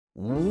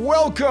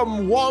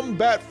Welcome,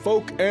 wombat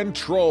folk and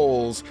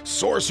trolls,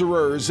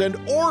 sorcerers and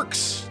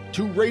orcs,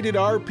 to Rated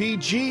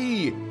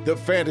RPG, the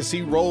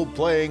fantasy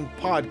role-playing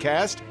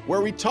podcast where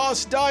we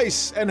toss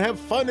dice and have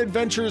fun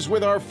adventures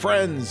with our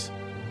friends.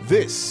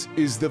 This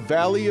is the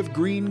Valley of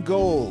Green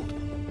Gold,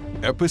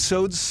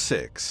 Episode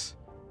 6.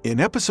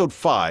 In Episode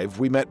 5,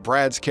 we met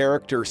Brad's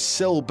character,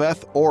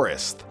 Silbeth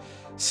Orist.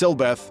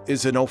 Silbeth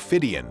is an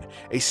Ophidian,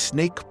 a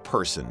snake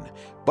person,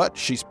 but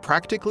she's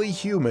practically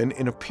human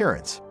in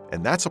appearance.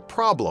 And that's a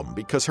problem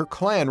because her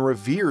clan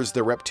reveres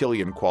the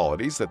reptilian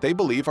qualities that they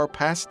believe are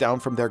passed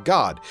down from their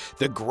god,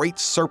 the great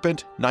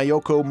serpent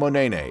Nyoko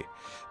Monene.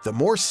 The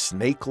more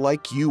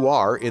snake-like you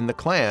are in the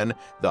clan,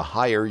 the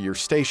higher your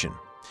station.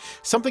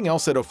 Something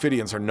else that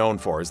Ophidians are known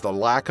for is the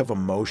lack of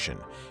emotion.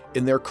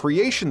 In their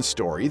creation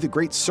story, the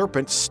great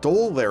serpent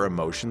stole their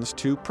emotions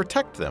to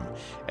protect them,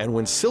 and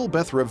when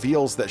Silbeth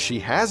reveals that she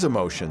has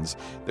emotions,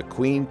 the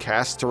queen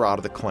casts her out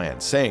of the clan,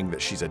 saying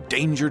that she's a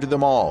danger to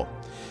them all.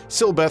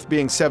 Silbeth,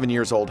 being 7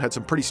 years old, had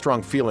some pretty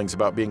strong feelings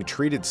about being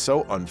treated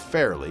so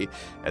unfairly,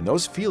 and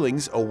those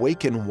feelings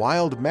awaken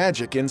wild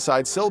magic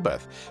inside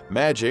Silbeth,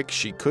 magic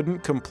she couldn't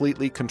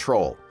completely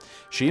control.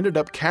 She ended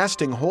up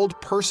casting Hold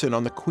Person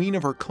on the queen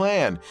of her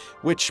clan,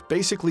 which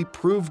basically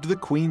proved the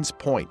queen's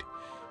point.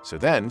 So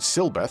then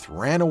Silbeth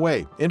ran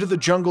away. Into the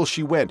jungle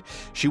she went.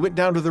 She went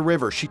down to the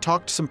river. She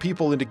talked some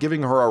people into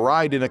giving her a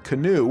ride in a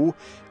canoe,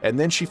 and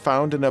then she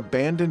found an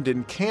abandoned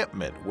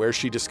encampment where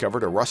she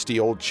discovered a rusty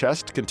old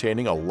chest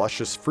containing a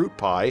luscious fruit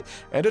pie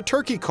and a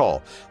turkey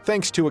call,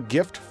 thanks to a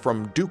gift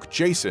from Duke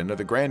Jason of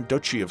the Grand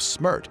Duchy of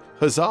Smirt.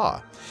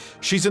 Huzzah!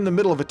 She's in the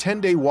middle of a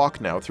 10-day walk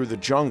now through the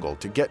jungle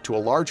to get to a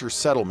larger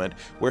settlement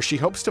where she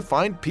hopes to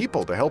find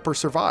people to help her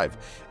survive.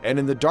 And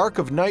in the dark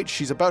of night,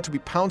 she's about to be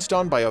pounced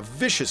on by a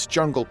vicious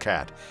jungle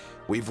cat.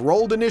 We've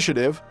rolled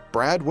initiative.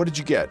 Brad, what did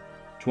you get?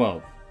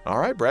 12. All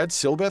right, Brad,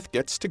 Silbeth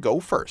gets to go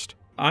first.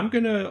 I'm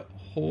going to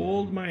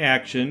hold my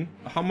action.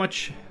 How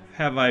much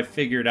have I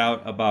figured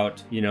out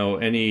about,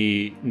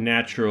 any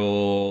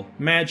natural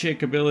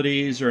magic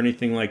abilities or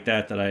anything like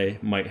that I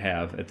might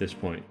have at this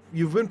point?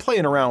 You've been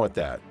playing around with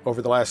that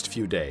over the last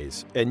few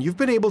days, and you've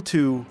been able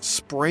to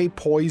spray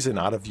poison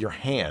out of your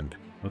hand.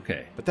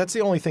 Okay. But that's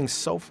the only thing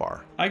so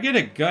far. I get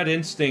a gut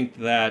instinct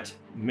that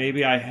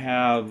maybe I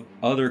have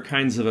other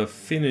kinds of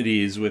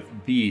affinities with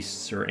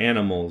beasts or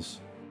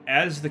animals.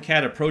 As the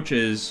cat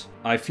approaches,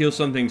 I feel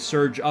something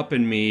surge up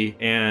in me,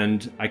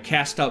 and I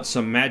cast out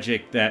some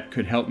magic that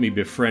could help me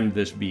befriend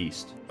this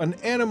beast. An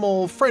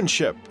animal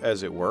friendship,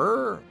 as it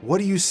were. What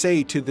do you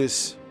say to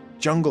this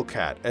jungle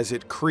cat as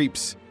it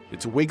creeps?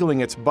 It's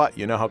wiggling its butt.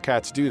 You know how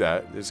cats do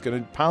that. It's going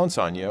to pounce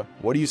on you.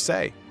 What do you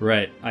say?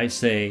 Right. I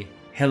say,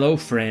 "Hello,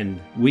 friend.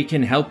 We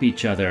can help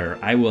each other.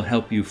 I will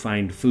help you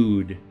find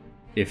food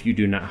if you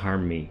do not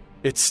harm me."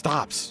 It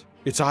stops.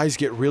 Its eyes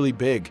get really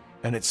big,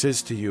 and it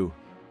says to you,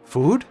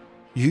 "Food?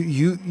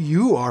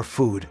 You are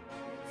food.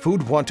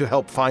 Food want to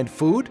help find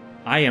food?"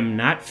 I am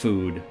not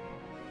food.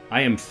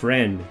 I am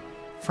friend.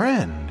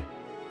 Friend?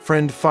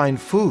 Friend find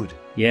food?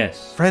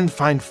 Yes. Friend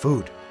find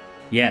food?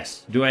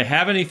 Yes. Do I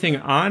have anything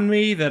on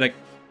me that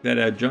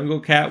a jungle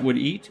cat would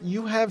eat?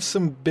 You have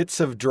some bits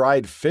of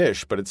dried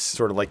fish, but it's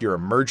sort of like your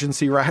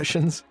emergency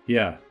rations.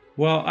 Yeah.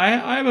 Well,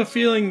 I have a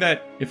feeling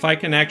that if I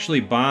can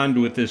actually bond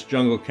with this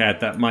jungle cat,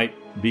 that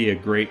might be a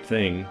great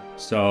thing.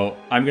 So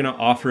I'm going to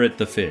offer it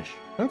the fish.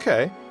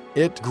 Okay.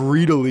 It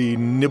greedily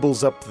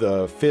nibbles up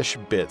the fish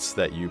bits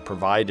that you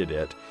provided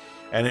it,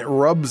 and it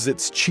rubs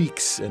its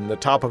cheeks and the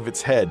top of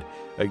its head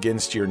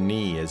against your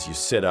knee as you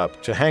sit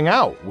up to hang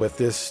out with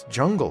this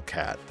jungle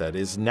cat that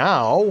is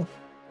now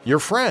your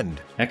friend.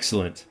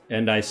 Excellent.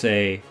 And I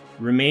say,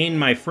 "Remain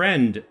my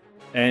friend,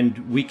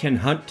 and we can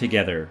hunt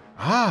together."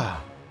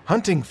 Ah,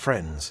 hunting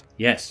friends.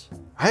 Yes.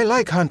 I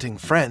like hunting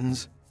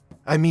friends.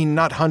 I mean,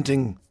 not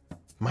hunting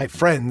my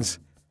friends,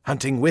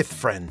 hunting with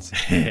friends.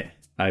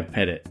 I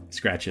pet it,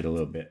 scratch it a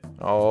little bit.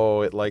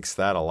 Oh, it likes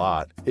that a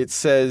lot. It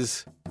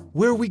says,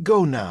 "Where we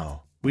go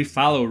now?" We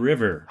follow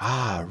river.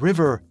 Ah,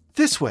 river,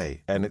 this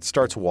way. And it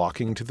starts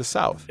walking to the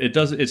south.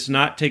 It's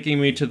not taking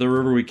me to the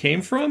river we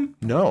came from?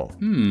 No.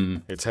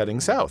 It's heading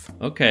south.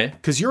 Okay.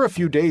 Because you're a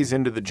few days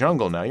into the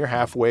jungle now. You're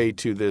halfway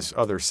to this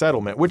other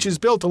settlement, which is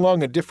built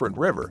along a different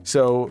river.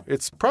 So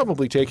it's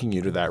probably taking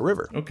you to that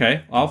river.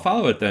 Okay, I'll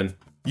follow it then.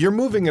 You're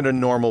moving at a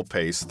normal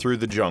pace through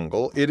the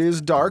jungle. It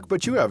is dark,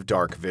 but you have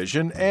dark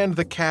vision, and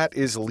the cat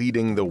is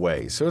leading the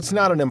way, so it's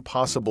not an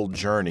impossible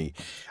journey.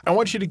 I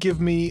want you to give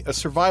me a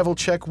survival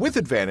check with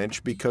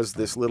advantage because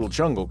this little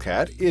jungle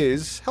cat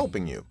is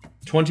helping you.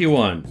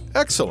 21.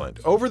 Excellent.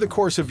 Over the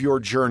course of your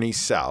journey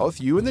south,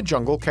 you and the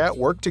jungle cat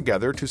work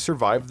together to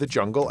survive the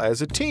jungle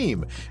as a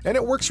team, and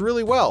it works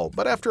really well.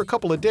 But after a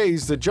couple of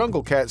days, the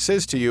jungle cat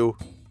says to you,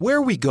 "Where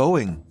are we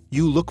going?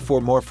 You look for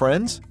more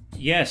friends?"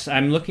 Yes,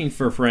 I'm looking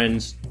for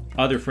friends.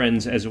 Other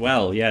friends as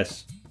well,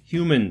 yes.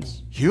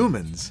 Humans.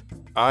 Humans?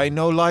 I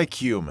no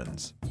like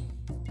humans.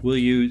 Will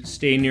you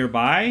stay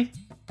nearby?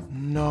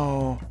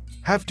 No.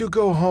 Have to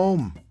go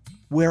home.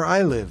 Where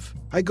I live.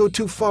 I go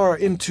too far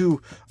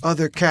into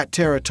other cat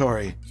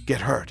territory.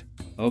 Get hurt.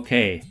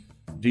 Okay.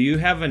 Do you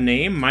have a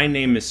name? My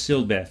name is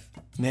Silbeth.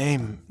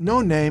 Name? No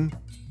name.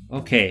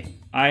 Okay,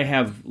 I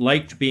have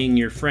liked being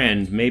your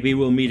friend. Maybe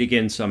we'll meet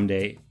again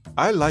someday.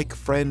 I like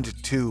friend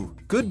too.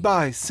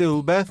 Goodbye,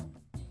 Silbeth.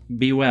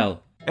 Be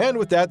well. And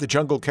with that, the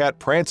jungle cat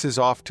prances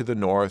off to the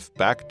north,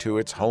 back to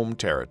its home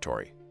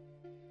territory.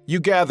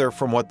 You gather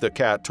from what the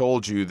cat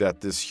told you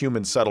that this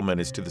human settlement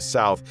is to the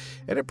south,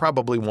 and it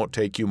probably won't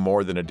take you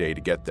more than a day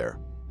to get there.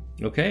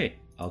 Okay,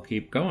 I'll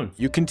keep going.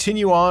 You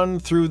continue on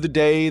through the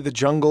day. The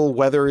jungle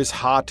weather is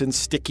hot and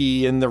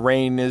sticky, and the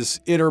rain is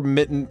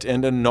intermittent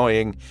and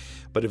annoying.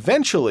 But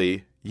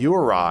eventually, you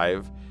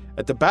arrive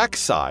at the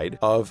backside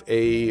of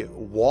a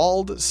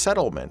walled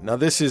settlement. Now,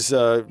 this is,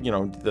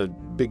 the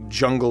big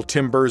jungle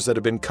timbers that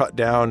have been cut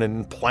down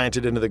and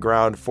planted into the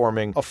ground,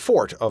 forming a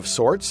fort of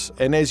sorts.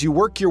 And as you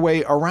work your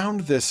way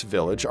around this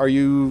village, are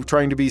you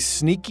trying to be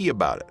sneaky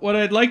about it? What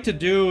I'd like to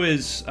do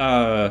is,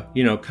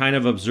 kind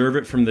of observe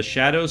it from the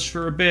shadows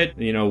for a bit,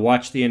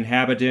 watch the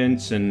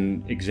inhabitants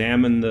and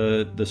examine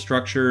the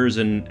structures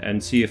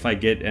and see if I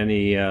get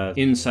any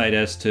insight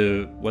as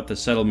to what the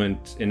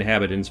settlement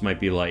inhabitants might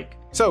be like.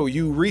 So,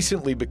 you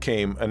recently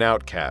became an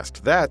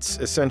outcast. That's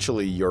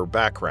essentially your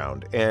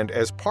background. And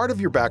as part of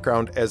your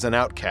background as an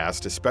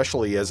outcast,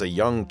 especially as a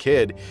young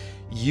kid,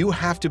 you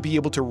have to be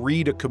able to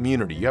read a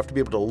community. You have to be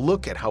able to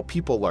look at how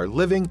people are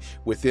living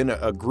within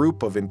a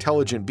group of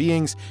intelligent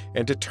beings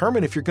and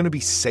determine if you're going to be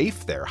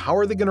safe there. How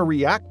are they going to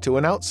react to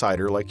an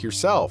outsider like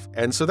yourself?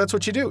 And so that's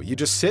what you do. You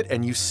just sit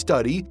and you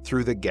study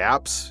through the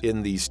gaps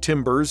in these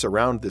timbers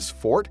around this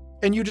fort.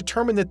 And you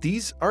determine that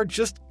these are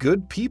just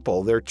good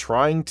people. They're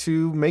trying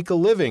to make a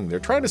living. They're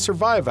trying to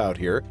survive out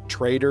here.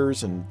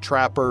 Traders and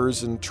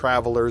trappers and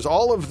travelers,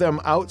 all of them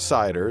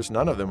outsiders,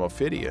 none of them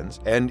Ophidians.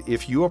 And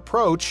if you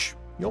approach,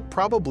 you'll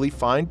probably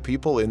find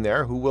people in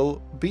there who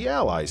will be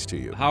allies to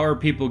you. How are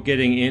people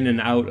getting in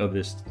and out of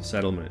this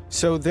settlement?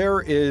 So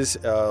there is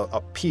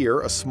a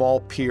pier, a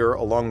small pier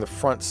along the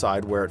front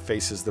side where it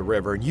faces the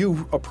river, and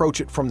you approach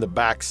it from the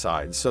back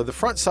side. So the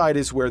front side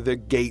is where the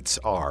gates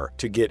are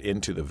to get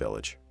into the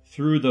village.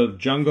 Through the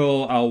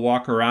jungle, I'll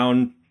walk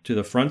around to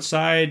the front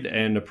side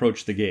and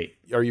approach the gate.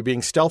 Are you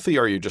being stealthy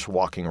or are you just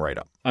walking right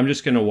up? I'm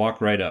just going to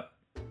walk right up.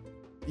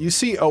 You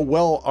see a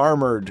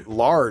well-armored,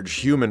 large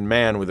human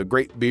man with a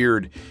great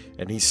beard,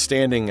 and he's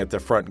standing at the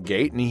front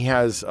gate, and he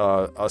has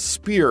a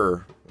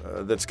spear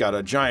that's got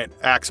a giant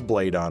axe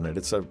blade on it.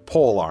 It's a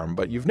pole arm,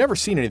 but you've never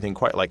seen anything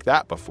quite like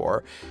that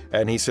before.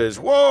 And he says,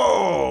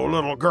 "Whoa,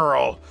 little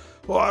girl,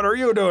 what are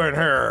you doing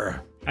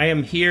here?" I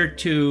am here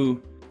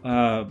to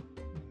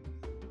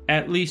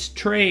at least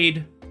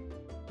trade,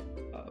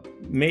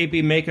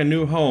 maybe make a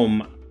new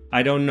home.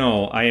 I don't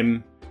know.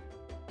 I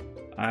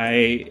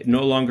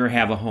no longer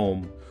have a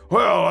home.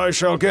 "Well, I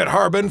shall get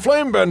Harbin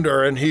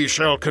Flamebender, and he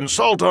shall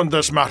consult on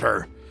this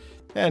matter."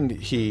 And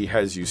he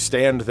has you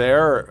stand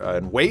there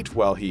and wait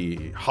while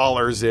he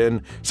hollers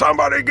in,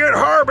 "Somebody get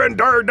Harbin,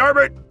 darn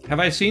it!" Have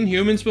I seen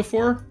humans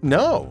before?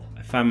 No.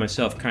 I find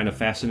myself kind of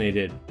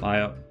fascinated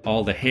by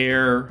all the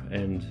hair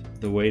and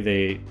the way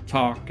they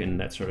talk and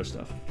that sort of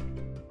stuff.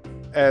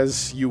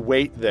 As you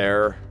wait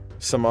there,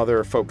 some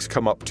other folks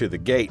come up to the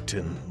gate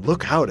and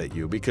look out at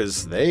you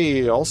because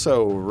they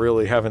also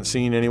really haven't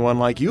seen anyone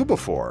like you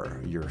before.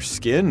 Your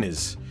skin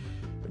is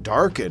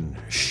dark and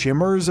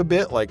shimmers a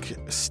bit like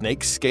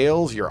snake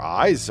scales. Your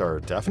eyes are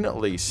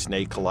definitely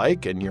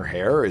snake-like, and your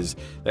hair is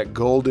that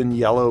golden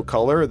yellow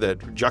color that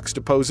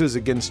juxtaposes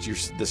against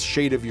the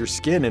shade of your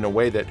skin in a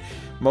way that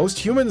most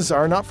humans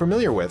are not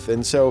familiar with.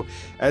 And so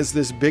as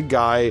this big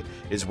guy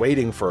is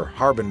waiting for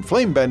Harbin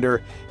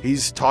Flamebender,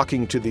 he's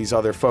talking to these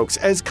other folks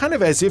as kind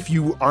of as if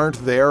you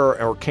aren't there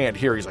or can't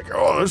hear. He's like,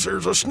 "Oh, this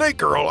here's a snake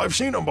girl. I've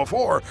seen them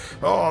before.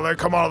 Oh, they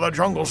come out of the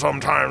jungle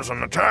sometimes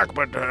and attack,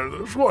 but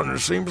this one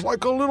seems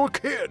like a little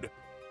kid."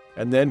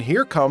 And then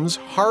here comes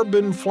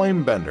Harbin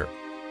Flamebender.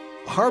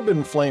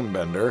 Harbin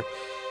Flamebender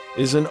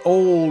is an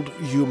old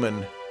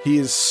human. He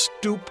is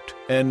stooped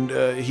and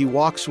he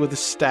walks with a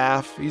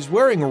staff. He's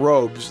wearing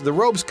robes. The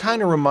robes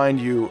kind of remind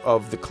you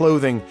of the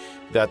clothing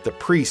that the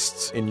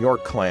priests in your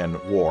clan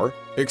wore,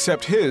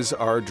 except his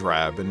are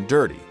drab and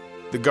dirty.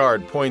 The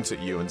guard points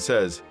at you and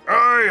says,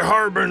 "Aye,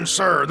 Harbin,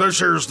 sir, this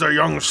here's the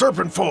young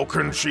serpent folk,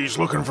 and she's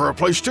looking for a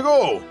place to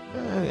go."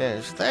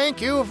 Yes, thank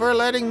you for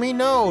letting me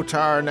know,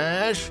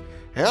 Tarnash.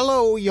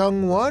 Hello,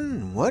 young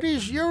one. What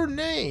is your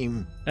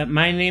name?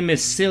 My name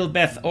is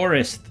Silbeth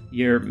Orist,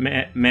 your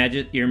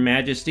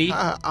majesty.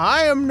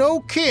 I am no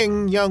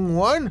king, young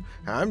one.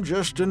 I'm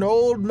just an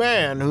old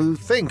man who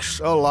thinks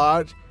a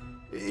lot.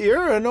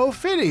 You're an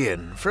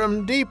Ophidian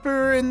from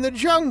deeper in the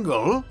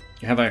jungle.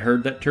 Have I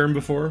heard that term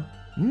before?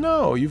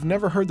 No, you've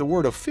never heard the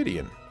word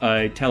Ophidian.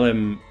 I tell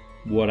him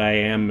what I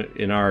am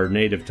in our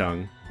native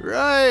tongue.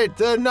 Right,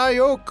 the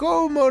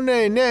Nyoko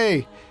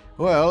Monene.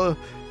 Well,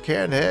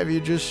 can't have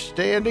you just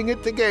standing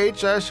at the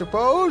gates, I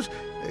suppose.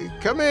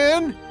 Come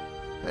in.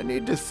 I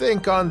need to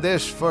think on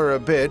this for a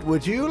bit.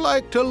 Would you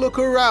like to look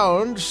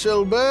around,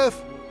 Silbeth?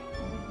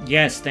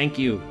 Yes, thank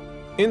you.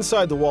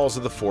 Inside the walls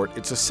of the fort,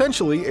 it's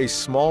essentially a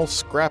small,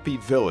 scrappy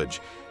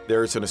village.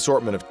 There's an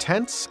assortment of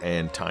tents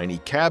and tiny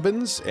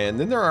cabins, and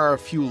then there are a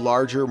few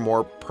larger,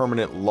 more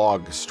permanent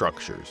log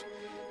structures.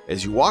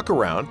 As you walk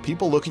around,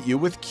 people look at you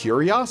with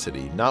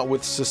curiosity, not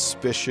with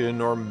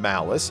suspicion or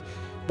malice,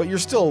 but you're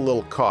still a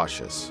little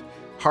cautious.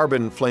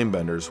 Harbin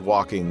Flamebender's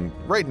walking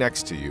right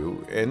next to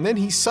you, and then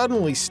he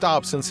suddenly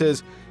stops and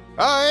says,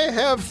 "I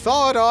have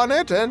thought on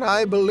it, and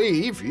I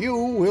believe you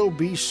will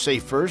be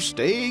safer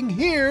staying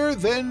here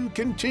than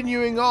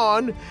continuing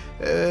on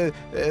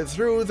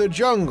through the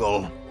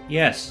jungle."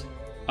 Yes.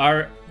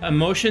 Are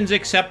emotions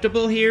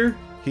acceptable here?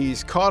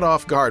 He's caught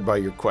off guard by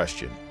your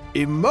question.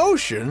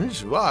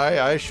 Emotions?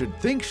 Why, I should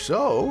think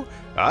so.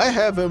 I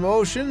have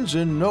emotions,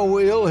 and no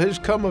ill has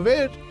come of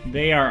it.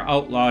 They are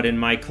outlawed in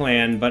my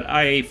clan, but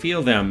I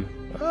feel them.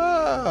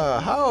 Ah,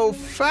 how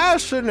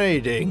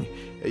fascinating.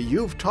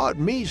 You've taught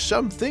me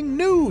something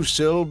new,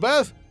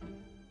 Silbeth.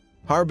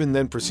 Harbin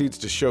then proceeds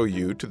to show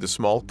you to the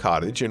small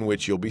cottage in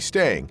which you'll be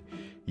staying.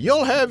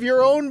 You'll have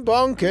your own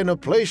bunk and a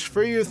place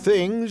for your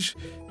things,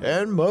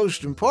 and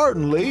most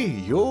importantly,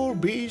 you'll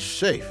be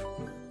safe.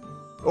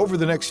 Over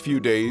the next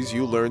few days,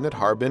 you learn that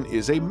Harbin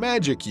is a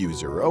magic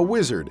user, a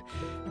wizard,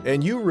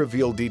 and you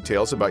reveal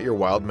details about your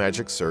wild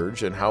magic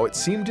surge and how it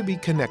seemed to be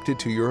connected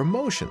to your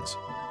emotions.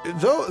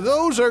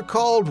 Those are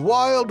called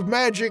wild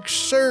magic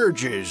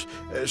surges.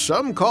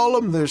 Some call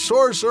them the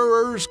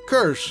sorcerer's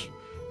curse.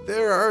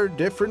 There are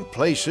different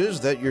places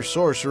that your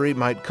sorcery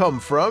might come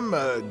from,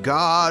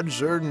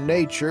 gods or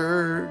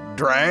nature,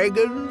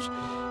 dragons.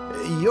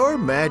 Your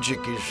magic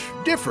is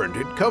different.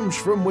 It comes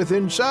from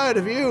within inside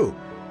of you.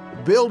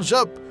 Builds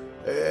up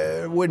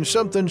when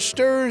something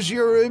stirs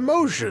your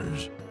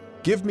emotions.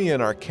 Give me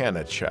an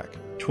Arcana check.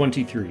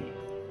 23.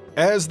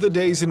 As the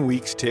days and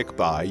weeks tick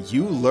by,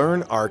 you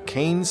learn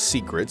arcane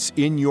secrets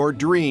in your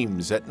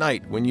dreams at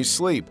night when you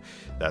sleep.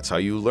 That's how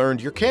you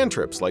learned your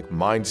cantrips like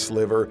Mind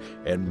Sliver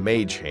and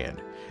Mage Hand.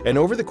 And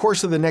over the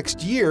course of the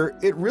next year,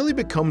 it really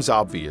becomes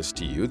obvious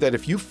to you that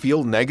if you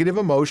feel negative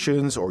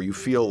emotions or you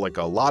feel like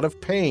a lot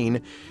of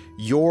pain,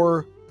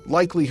 your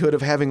likelihood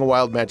of having a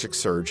wild magic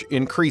surge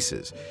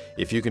increases.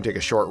 If you can take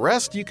a short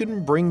rest, you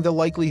can bring the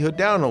likelihood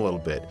down a little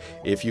bit.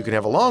 If you can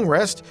have a long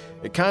rest,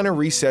 it kind of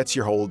resets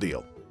your whole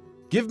deal.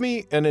 Give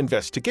me an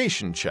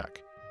investigation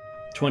check.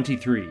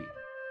 23.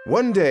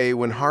 One day,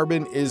 when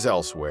Harbin is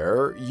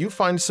elsewhere, you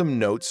find some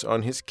notes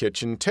on his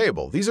kitchen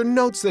table. These are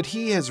notes that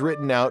he has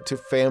written out to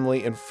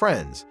family and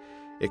friends,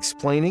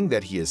 explaining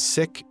that he is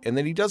sick and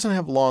that he doesn't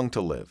have long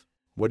to live.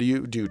 What do?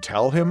 You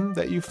tell him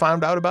that you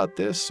found out about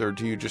this, or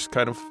do you just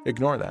kind of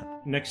ignore that?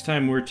 Next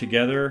time we're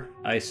together,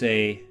 I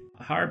say,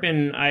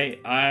 Harbin,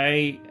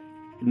 I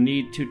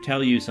need to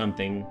tell you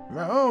something.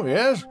 Oh,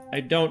 yes? I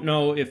don't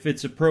know if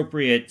it's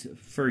appropriate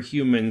for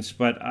humans,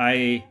 but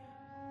I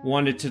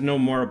wanted to know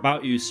more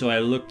about you, so I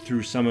looked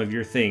through some of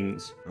your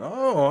things.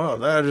 Oh, well,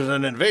 that is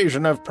an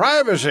invasion of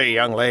privacy,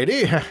 young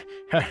lady.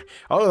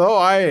 Although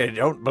I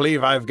don't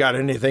believe I've got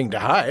anything to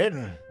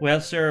hide.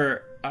 Well,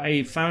 sir,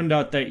 I found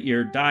out that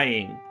you're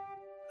dying.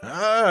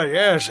 Ah,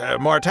 yes,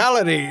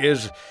 mortality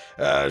is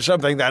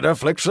something that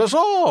afflicts us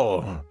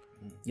all.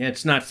 Yeah,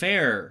 it's not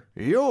fair.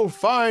 You'll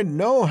find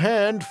no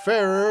hand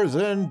fairer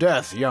than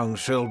death, young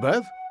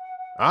Silbeth.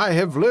 I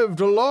have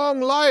lived a long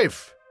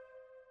life,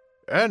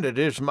 and it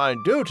is my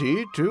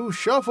duty to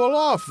shuffle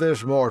off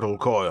this mortal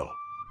coil.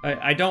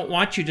 I don't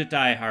want you to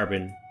die,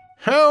 Harbin.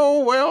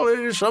 Oh, well, it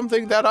is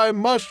something that I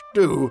must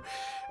do.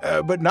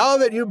 But now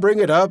that you bring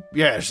it up,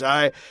 yes,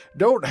 I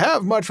don't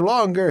have much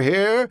longer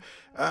here.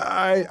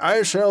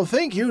 I shall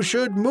think you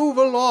should move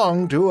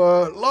along to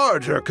a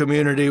larger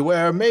community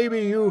where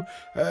maybe you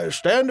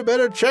stand a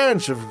better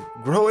chance of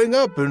growing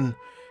up and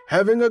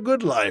having a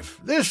good life.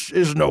 This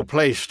is no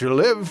place to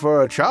live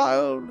for a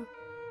child.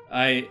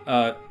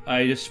 I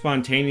just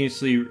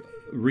spontaneously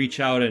reach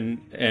out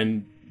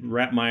and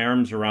wrap my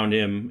arms around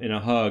him in a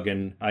hug,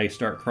 and I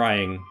start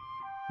crying.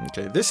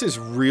 Okay, this is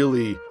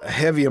really a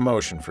heavy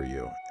emotion for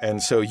you.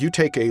 And so you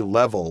take a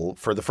level,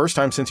 for the first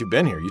time since you've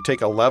been here, you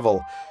take a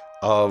level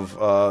of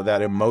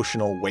that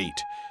emotional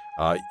weight.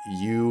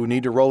 You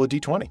need to roll a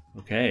d20.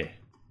 Okay,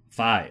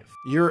 5.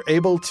 You're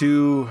able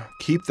to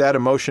keep that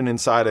emotion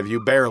inside of you,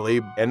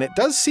 barely, and it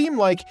does seem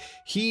like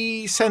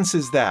he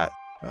senses that.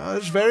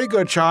 It's very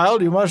good,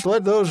 child. You must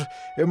let those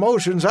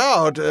emotions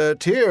out.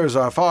 Tears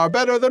are far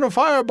better than a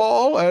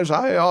fireball, as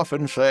I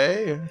often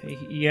say.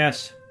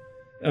 Yes.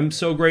 I'm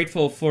so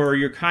grateful for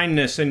your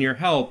kindness and your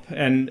help,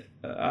 and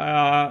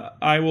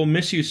I will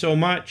miss you so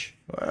much.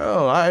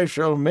 Well, I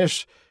shall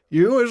miss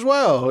you as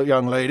well,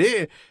 young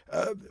lady.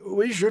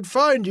 We should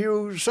find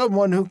you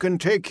someone who can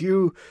take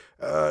you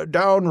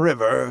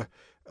downriver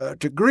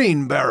to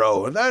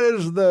Greenbarrow. That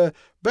is the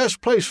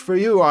best place for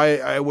you,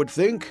 I would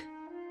think.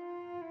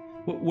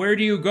 Where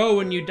do you go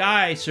when you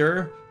die,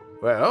 sir?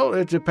 Well,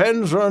 it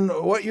depends on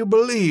what you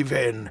believe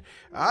in.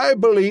 I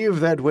believe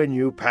that when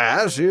you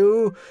pass,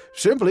 you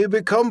simply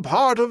become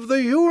part of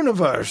the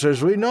universe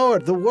as we know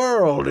it, the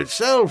world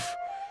itself.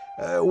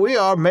 We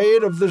are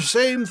made of the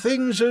same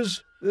things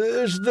as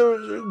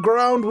the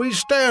ground we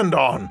stand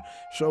on.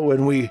 So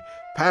when we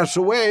pass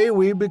away,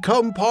 we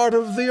become part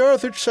of the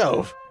earth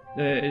itself.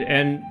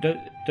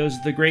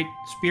 Does the Great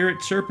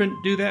Spirit Serpent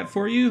do that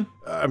for you?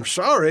 I'm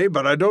sorry,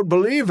 but I don't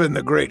believe in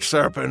the Great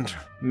Serpent.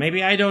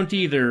 Maybe I don't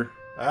either.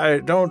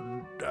 I'm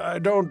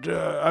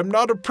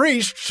not a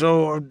priest,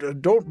 so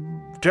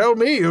don't tell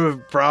me you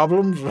have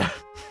problems.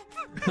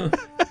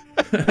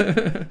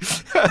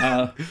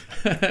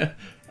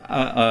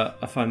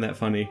 I find that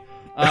funny.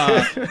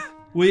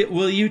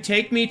 Will you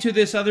take me to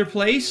this other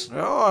place?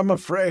 Oh, I'm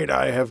afraid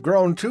I have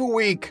grown too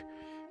weak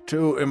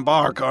to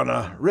embark on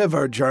a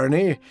river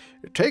journey.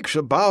 It takes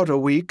about a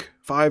week,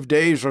 5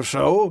 days or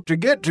so, to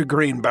get to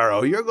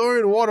Greenbarrow. You're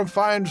going to want to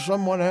find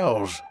someone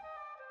else.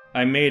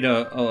 I made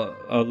a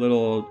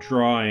little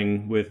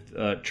drawing with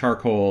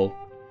charcoal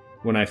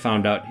when I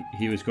found out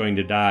he was going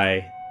to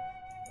die.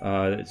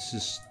 It's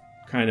just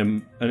kind of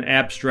an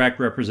abstract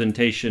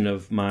representation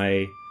of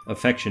my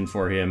affection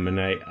for him,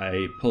 and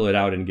I pull it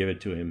out and give it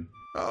to him.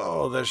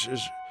 Oh, this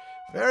is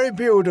very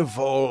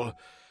beautiful.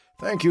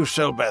 Thank you,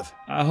 Silbeth.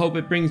 I hope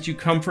it brings you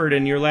comfort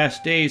in your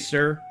last days,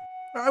 sir.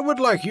 I would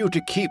like you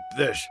to keep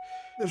this.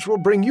 This will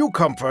bring you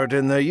comfort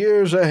in the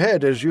years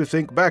ahead as you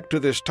think back to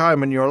this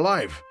time in your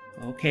life.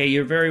 Okay,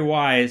 you're very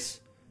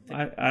wise.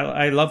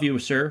 I love you,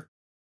 sir.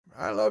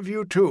 I love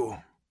you too.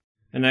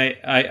 And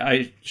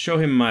I show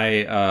him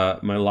my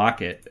my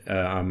locket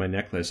on my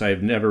necklace.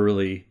 I've never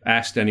really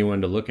asked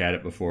anyone to look at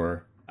it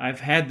before.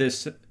 I've had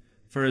this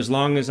for as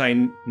long as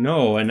I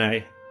know, and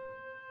I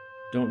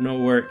don't know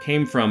where it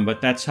came from,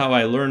 but that's how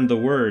I learned the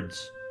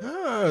words.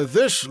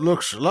 This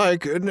looks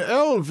like an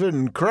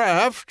elven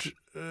craft,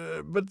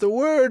 but the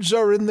words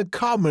are in the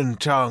common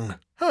tongue.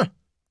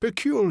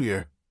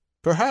 Peculiar.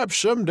 Perhaps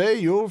someday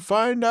you'll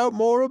find out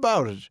more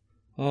about it.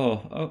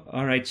 Oh,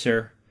 all right,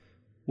 sir.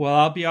 Well,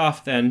 I'll be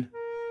off then.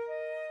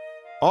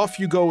 Off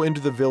you go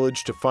into the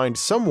village to find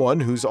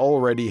someone who's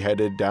already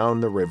headed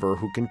down the river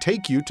who can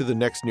take you to the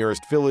next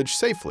nearest village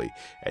safely,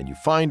 and you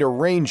find a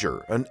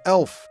ranger, an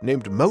elf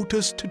named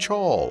Motus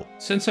T'Chall.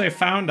 Since I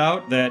found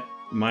out that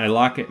my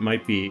locket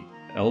might be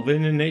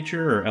elven in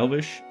nature or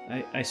elvish,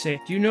 I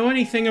say, do you know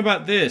anything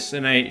about this?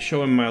 And I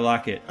show him my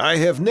locket. I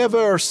have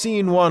never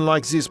seen one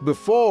like this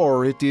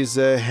before. It is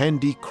a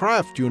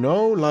handicraft,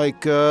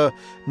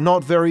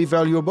 not very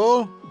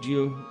valuable. Do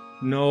you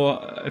know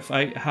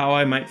how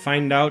I might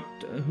find out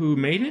who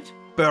made it?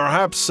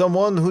 Perhaps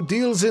someone who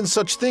deals in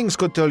such things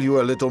could tell you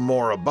a little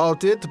more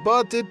about it,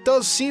 but it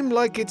does seem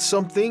like it's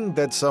something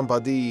that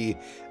somebody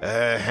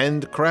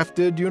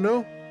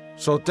handcrafted,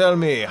 So tell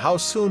me, how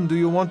soon do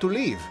you want to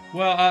leave?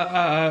 Well,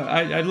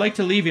 I'd like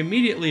to leave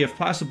immediately if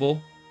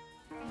possible.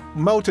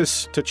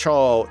 Motus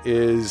T'Chall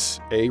is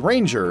a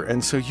ranger,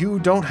 and so you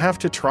don't have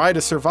to try to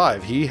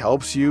survive. He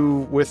helps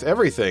you with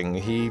everything.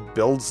 He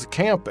builds the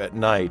camp at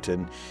night,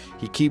 and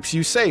he keeps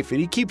you safe, and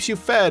he keeps you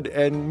fed,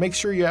 and makes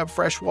sure you have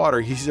fresh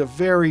water. He's a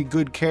very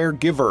good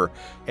caregiver.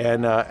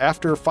 And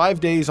after 5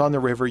 days on the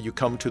river, you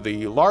come to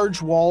the large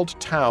walled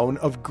town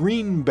of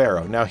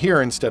Greenbarrow. Now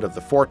here, instead of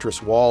the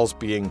fortress walls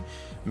being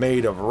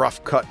made of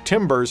rough-cut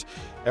timbers,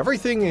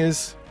 everything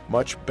is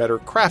much better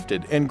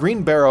crafted, and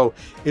Greenbarrow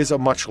is a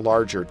much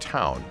larger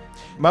town.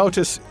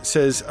 Motus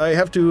says, I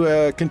have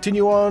to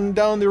continue on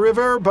down the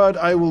river, but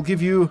I will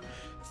give you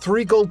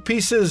 3 gold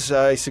pieces.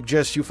 I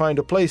suggest you find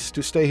a place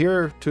to stay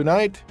here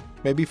tonight,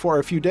 maybe for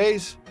a few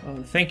days.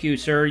 Thank you,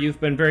 sir. You've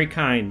been very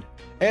kind.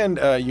 And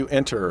you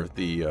enter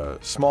the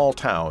small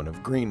town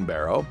of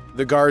Greenbarrow.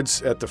 The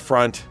guards at the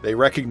front, they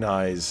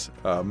recognize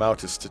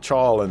Motus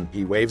T'Chall, and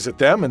he waves at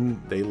them,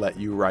 and they let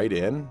you right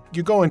in.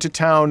 You go into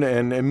town,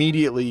 and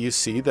immediately you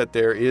see that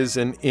there is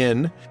an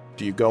inn.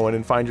 Do you go in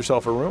and find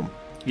yourself a room?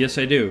 Yes,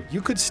 I do.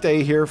 You could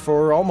stay here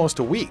for almost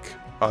a week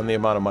on the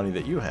amount of money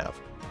that you have.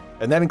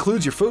 And that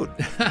includes your food.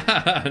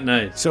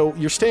 Nice. So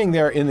you're staying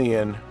there in the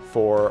inn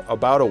for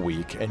about a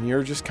week, and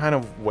you're just kind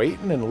of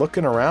waiting and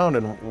looking around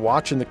and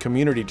watching the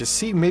community to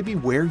see maybe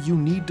where you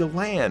need to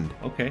land.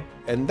 Okay.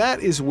 And that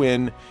is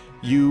when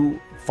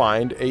you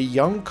find a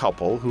young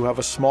couple who have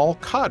a small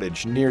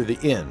cottage near the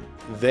inn.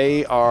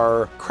 They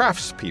are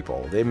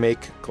craftspeople. They make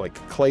like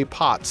clay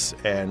pots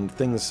and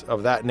things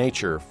of that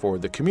nature for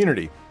the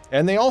community.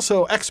 And they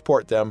also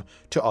export them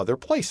to other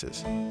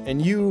places.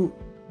 And you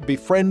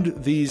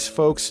befriend these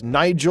folks,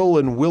 Nigel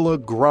and Willa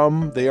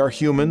Grum. They are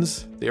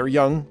humans. They are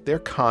young. They're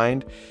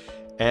kind.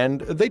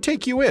 And they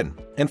take you in.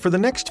 And for the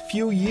next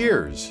few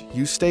years,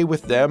 you stay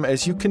with them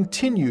as you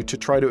continue to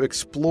try to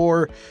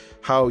explore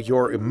how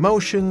your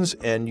emotions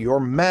and your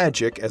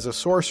magic as a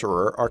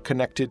sorcerer are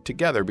connected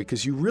together,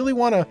 because you really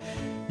want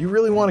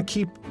to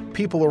keep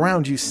people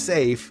around you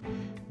safe,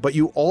 but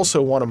you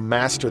also want to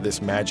master this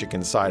magic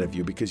inside of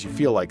you because you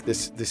feel like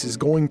this is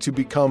going to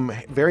become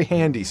very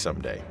handy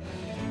someday.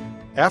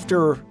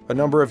 After a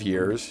number of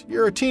years,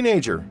 you're a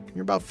teenager.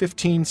 You're about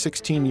 15,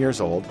 16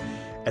 years old,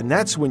 and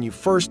that's when you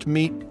first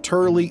meet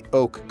Turley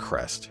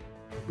Oakcrest.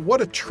 What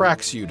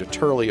attracts you to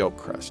Turley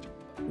Oakcrest?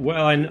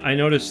 Well, I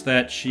noticed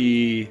that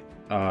she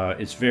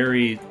is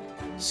very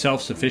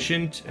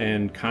self-sufficient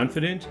and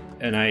confident,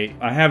 and I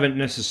haven't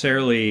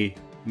necessarily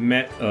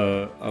met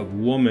a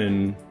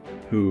woman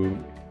who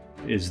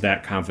is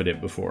that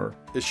confident before.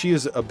 She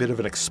is a bit of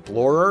an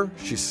explorer.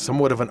 She's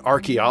somewhat of an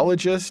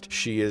archaeologist.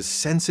 She is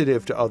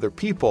sensitive to other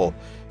people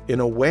in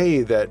a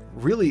way that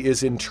really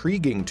is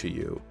intriguing to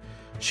you.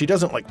 She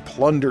doesn't like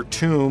plunder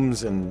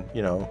tombs and,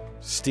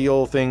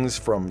 steal things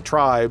from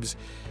tribes.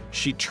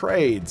 She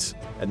trades,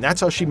 and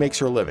that's how she makes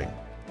her living.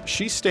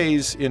 She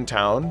stays in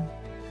town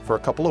for a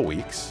couple of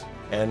weeks,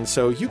 and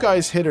so you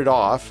guys hit it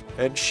off,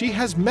 and she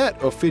has met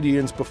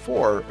Ophidians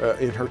before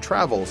in her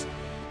travels.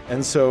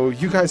 And so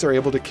you guys are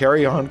able to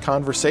carry on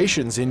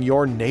conversations in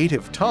your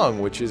native tongue,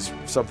 which is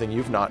something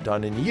you've not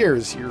done in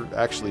years. You're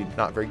actually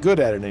not very good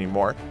at it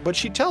anymore. But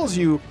she tells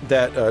you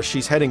that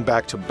she's heading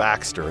back to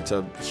Baxter. It's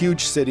a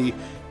huge city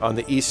on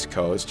the East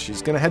Coast.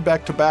 She's going to head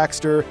back to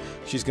Baxter.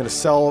 She's going to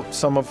sell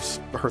some of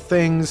her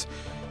things,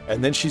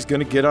 and then she's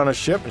going to get on a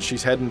ship and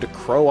she's heading to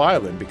Crow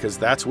Island because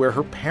that's where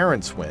her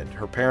parents went.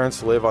 Her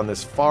parents live on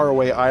this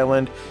faraway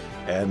island.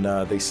 And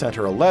they sent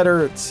her a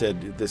letter. It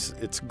said,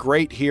 it's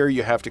great here.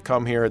 You have to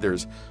come here.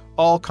 There's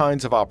all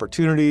kinds of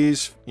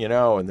opportunities,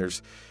 and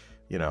there's,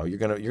 you're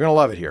gonna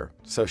love it here.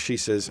 So she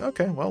says,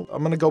 okay, well,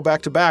 I'm gonna go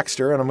back to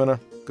Baxter and I'm gonna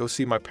go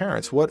see my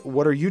parents.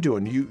 What are you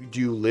doing? Do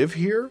you live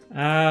here?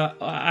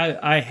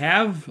 I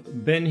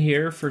have been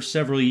here for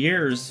several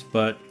years,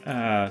 but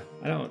I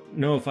don't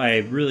know if I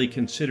really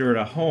consider it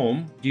a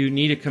home. Do you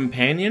need a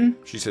companion?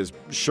 She says,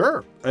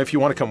 sure. If you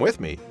want to come with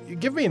me,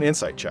 give me an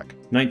insight check.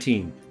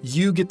 19.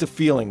 You get the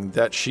feeling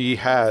that she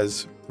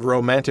has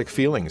romantic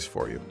feelings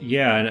for you.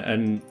 Yeah,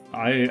 and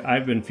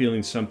I've been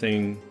feeling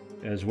something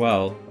as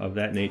well of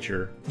that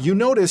nature. You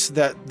notice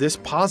that this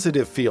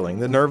positive feeling,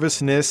 the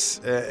nervousness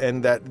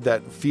and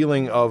that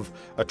feeling of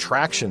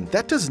attraction,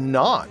 that does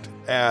not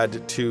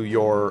add to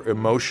your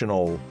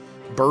emotional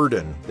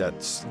burden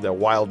that's the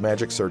wild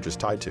magic surge is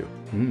tied to.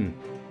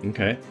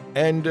 Okay.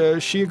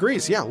 And she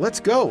agrees. Yeah, let's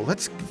go.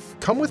 Let's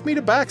come with me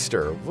to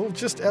Baxter. We'll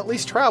just at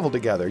least travel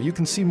together. You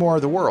can see more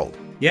of the world.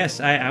 Yes,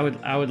 I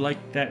would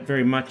like that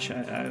very much.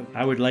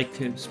 I would like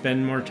to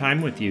spend more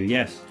time with you.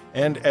 Yes.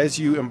 And as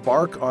you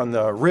embark on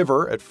the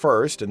river at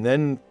first, and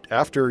then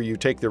after you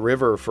take the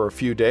river for a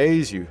few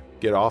days, you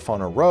get off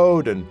on a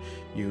road and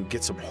you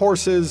get some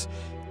horses.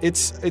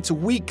 It's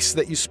weeks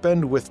that you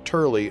spend with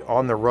Turley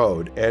on the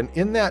road. And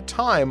in that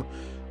time,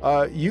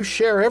 you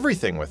share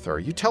everything with her.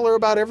 You tell her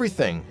about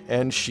everything,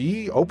 and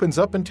she opens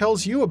up and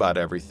tells you about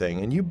everything.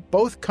 And you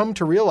both come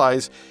to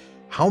realize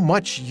how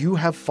much you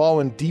have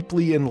fallen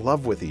deeply in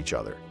love with each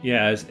other.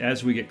 Yeah,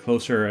 as we get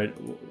closer,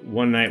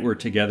 one night we're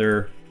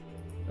together,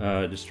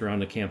 just around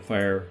the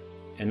campfire,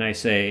 and I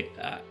say,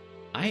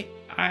 I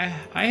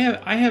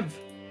have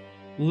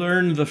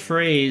learned the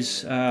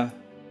phrase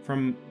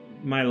from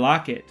my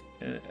locket,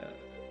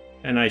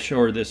 and I show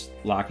her this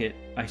locket.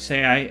 I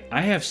say,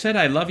 I have said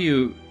I love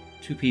you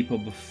to people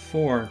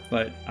before,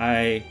 but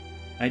I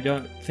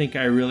don't think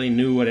I really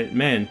knew what it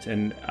meant,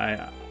 and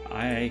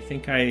I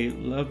think I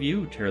love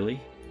you, Turley.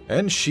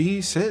 And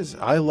she says,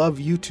 I love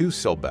you too,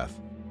 Silbeth.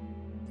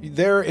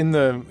 There in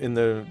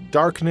the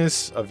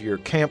darkness of your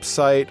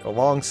campsite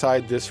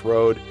alongside this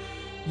road,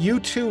 you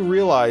two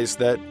realize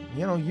that,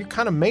 you're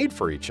kind of made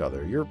for each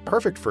other. You're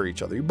perfect for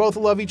each other. You both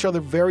love each other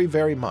very,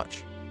 very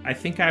much. I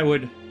think I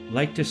would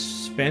like to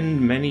spend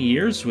many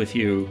years with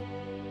you.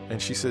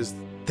 And she says,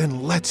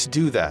 then let's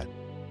do that.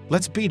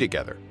 Let's be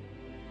together.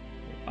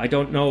 I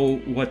don't know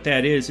what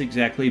that is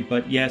exactly,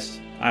 but yes,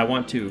 I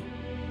want to.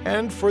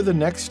 And for the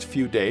next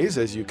few days,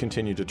 as you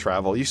continue to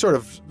travel, you sort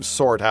of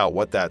sort out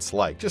what that's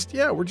like.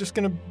 We're just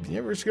gonna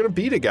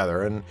be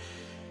together, and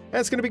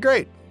it's gonna be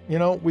great.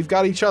 We've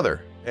got each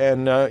other,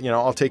 and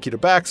I'll take you to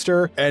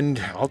Baxter, and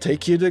I'll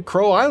take you to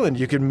Crow Island.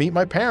 You can meet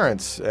my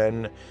parents,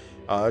 and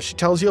she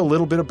tells you a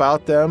little bit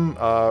about them.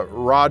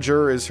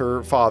 Roger is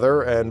her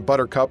father, and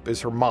Buttercup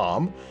is her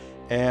mom,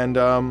 and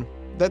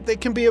that they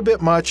can be a bit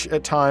much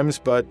at times,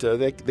 but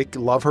they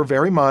love her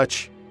very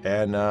much.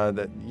 And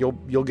that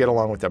you'll get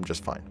along with them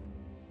just fine.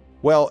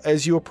 Well,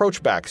 as you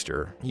approach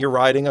Baxter, you're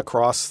riding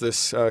across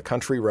this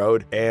country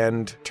road,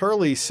 and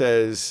Turley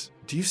says,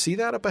 do you see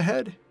that up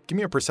ahead? Give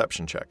me a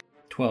perception check.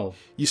 12.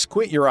 You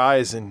squint your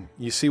eyes, and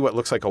you see what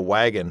looks like a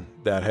wagon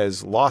that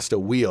has lost a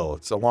wheel.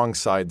 It's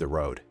alongside the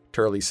road.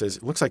 Turley says,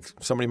 it looks like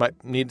somebody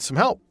might need some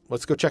help.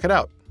 Let's go check it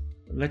out.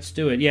 Let's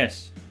do it,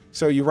 yes.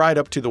 So you ride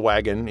up to the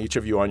wagon, each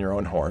of you on your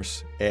own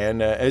horse,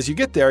 and as you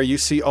get there, you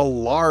see a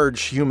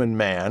large human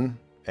man.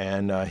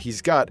 And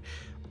he's got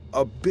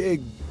a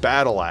big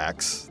battle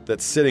axe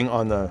that's sitting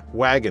on the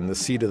wagon, the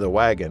seat of the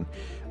wagon.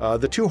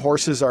 The two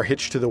horses are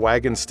hitched to the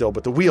wagon still,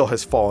 but the wheel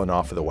has fallen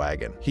off of the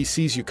wagon. He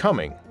sees you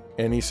coming,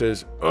 and he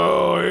says,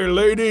 oh, hey,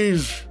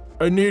 ladies,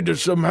 I need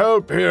some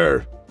help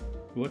here.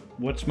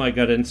 What's my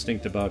gut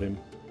instinct about him?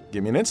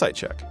 Give me an insight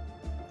check.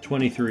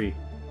 23.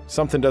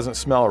 Something doesn't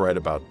smell right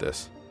about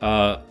this.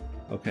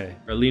 Okay.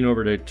 I lean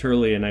over to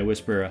Turley and I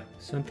whisper,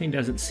 something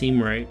doesn't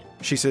seem right.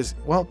 She says,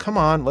 well, come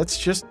on, let's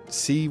just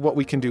see what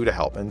we can do to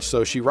help. And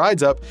so she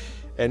rides up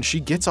and she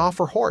gets off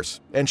her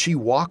horse and she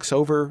walks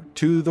over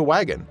to the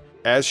wagon.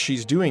 As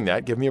she's doing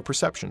that, give me a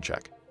perception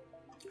check.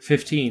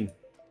 15.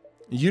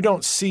 You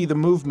don't see the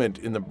movement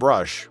in the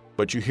brush,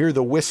 but you hear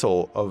the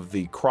whistle of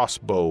the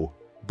crossbow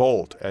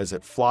bolt as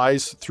it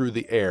flies through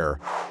the air.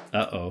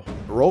 Uh-oh.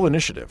 Roll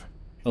initiative.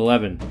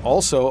 11.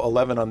 Also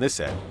 11 on this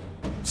end.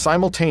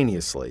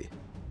 Simultaneously,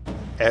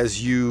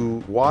 as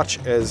you watch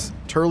as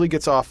Turley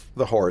gets off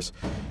the horse,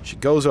 she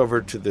goes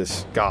over to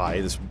this guy,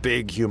 this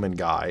big human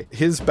guy.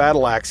 His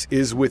battle axe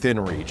is within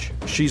reach.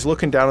 She's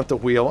looking down at the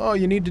wheel. Oh,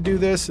 you need to do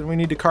this, and we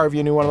need to carve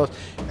you a new one of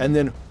those. And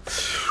then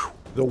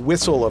the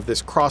whistle of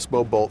this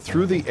crossbow bolt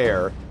through the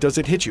air. Does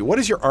it hit you? What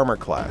is your armor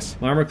class?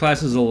 My armor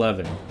class is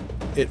 11.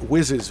 It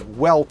whizzes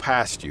well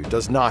past you,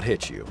 does not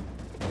hit you.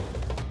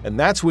 And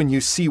that's when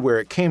you see where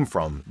it came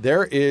from.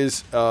 There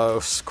is a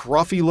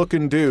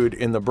scruffy-looking dude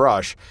in the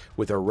brush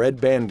with a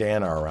red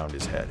bandana around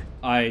his head.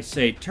 I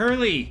say,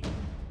 Turley,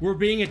 we're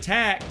being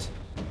attacked.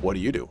 What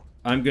do?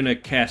 I'm going to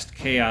cast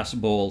Chaos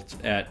Bolt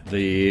at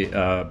the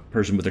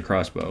person with the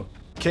crossbow.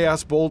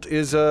 Chaos Bolt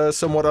is a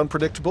somewhat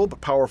unpredictable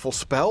but powerful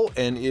spell,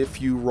 and if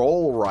you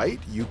roll right,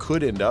 you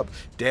could end up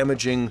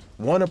damaging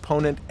one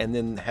opponent and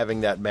then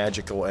having that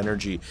magical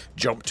energy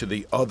jump to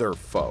the other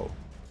foe.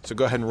 So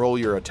go ahead and roll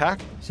your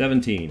attack.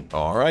 17.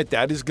 All right,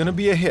 that is going to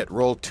be a hit.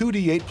 Roll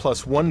 2d8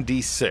 plus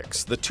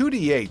 1d6. The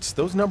 2d8s,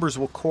 those numbers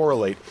will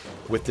correlate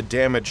with the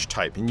damage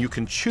type, and you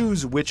can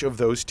choose which of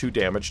those 2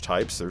 damage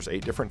types, there's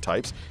 8 different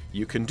types,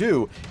 you can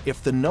do.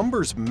 If the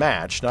numbers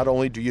match, not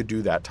only do you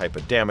do that type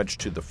of damage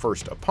to the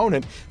first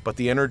opponent, but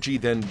the energy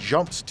then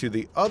jumps to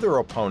the other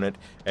opponent,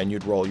 and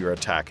you'd roll your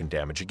attack and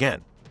damage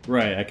again.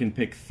 Right, I can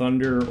pick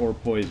thunder or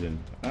poison.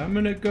 I'm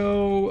gonna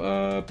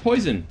go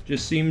poison.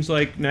 Just seems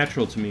like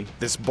natural to me.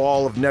 This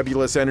ball of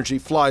nebulous energy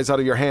flies out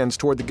of your hands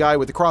toward the guy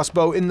with the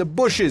crossbow in the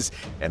bushes,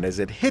 and as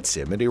it hits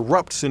him, it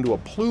erupts into a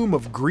plume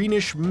of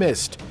greenish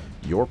mist.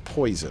 Your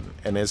poison.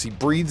 And as he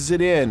breathes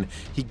it in,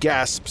 he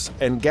gasps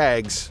and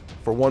gags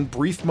for one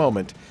brief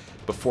moment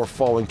before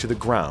falling to the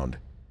ground,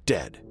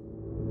 dead.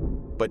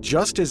 But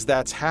just as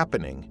that's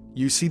happening,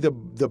 you see the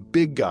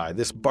big guy,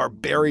 this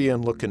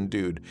barbarian-looking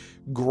dude,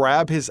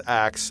 grab his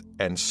axe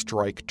and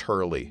strike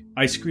Turley.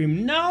 I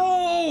scream,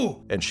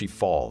 no! And she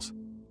falls.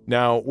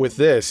 Now, with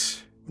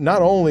this,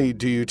 not only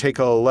do you take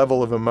a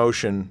level of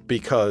emotion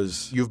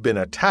because you've been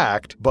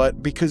attacked,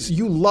 but because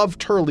you love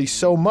Turley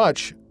so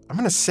much, I'm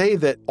going to say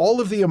that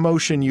all of the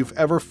emotion you've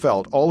ever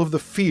felt, all of the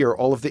fear,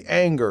 all of the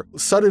anger,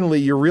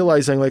 suddenly you're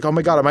realizing like, oh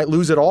my God, I might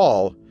lose it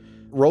all.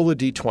 Roll a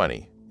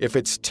d20. If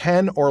it's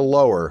 10 or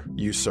lower,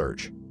 you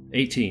surge.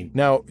 18.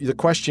 Now, the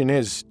question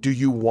is, do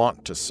you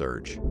want to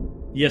surge?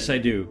 Yes, I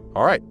do.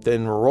 All right,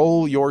 then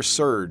roll your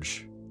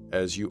surge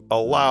as you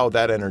allow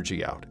that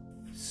energy out.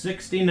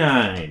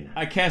 69.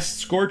 I cast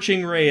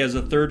Scorching Ray as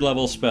a 3rd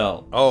level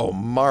spell. Oh,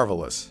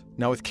 marvelous.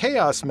 Now, with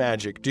chaos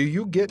magic, do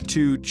you get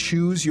to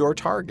choose your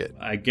target?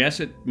 I guess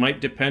it might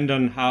depend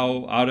on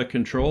how out of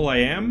control I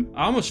am.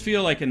 I almost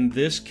feel like in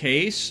this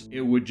case,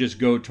 it would just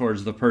go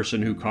towards the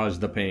person who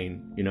caused the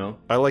pain, you know?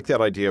 I like that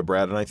idea,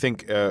 Brad, and I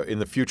think in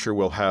the future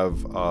we'll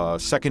have a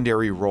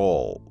secondary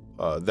role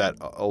that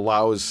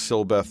allows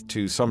Silbeth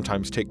to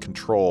sometimes take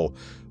control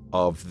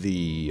of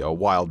the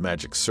wild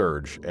magic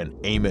surge and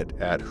aim it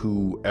at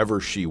whoever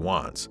she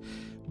wants.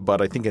 But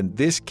I think in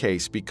this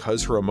case,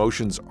 because her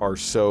emotions are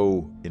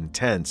so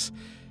intense,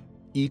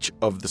 each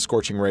of the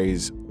scorching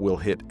rays will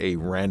hit a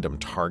random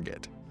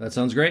target. That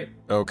sounds great.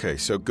 Okay,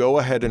 so go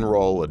ahead and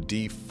roll a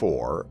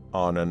d4.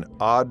 On an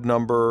odd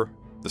number,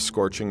 the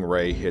scorching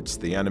ray hits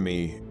the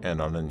enemy, and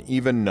on an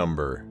even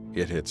number,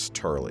 it hits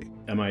Turley.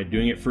 Am I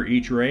doing it for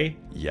each ray?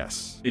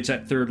 Yes. It's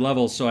at 3rd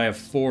level, so I have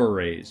 4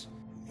 rays.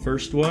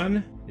 First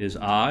one is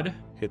odd.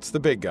 Hits the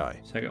big guy.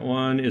 Second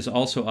one is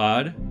also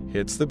odd.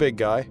 Hits the big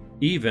guy.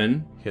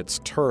 Even. Hits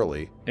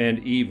Turley. And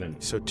even.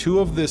 So 2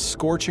 of the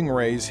scorching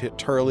rays hit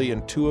Turley,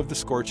 and 2 of the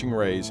scorching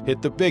rays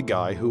hit the big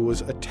guy who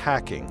was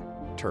attacking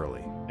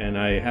Turley. And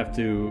I have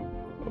to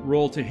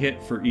roll to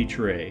hit for each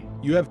ray.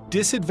 You have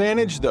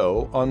disadvantage,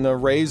 though, on the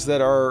rays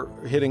that are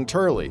hitting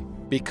Turley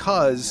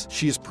because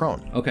she is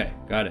prone. Okay,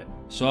 got it.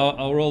 So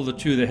I'll roll the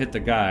 2 that hit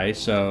the guy,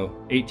 so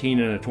 18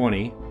 and a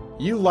 20.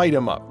 You light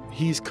him up.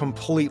 He's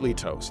completely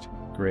toast.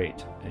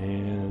 Great.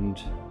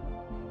 And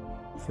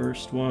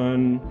first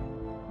one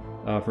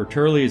for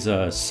Turley is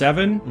a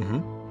 7,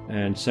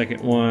 and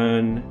second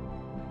one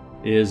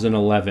is an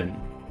 11.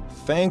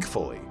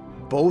 Thankfully,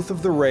 both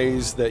of the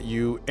rays that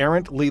you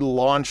errantly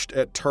launched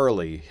at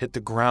Turley hit the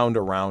ground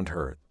around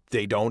her.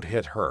 They don't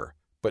hit her,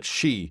 but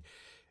she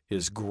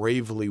is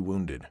gravely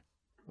wounded.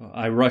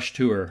 I rush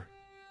to her.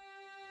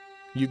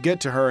 You get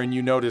to her and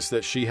you notice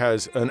that she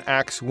has an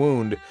axe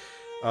wound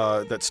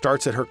that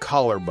starts at her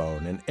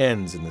collarbone and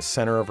ends in the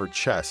center of her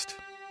chest,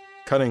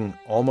 cutting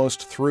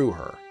almost through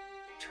her.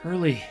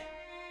 Turley,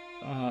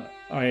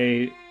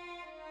 I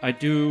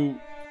do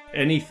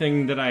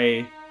anything that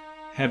I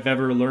have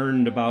ever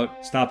learned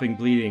about stopping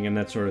bleeding and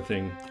that sort of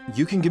thing.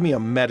 You can give me a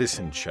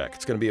medicine check.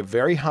 It's going to be a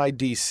very high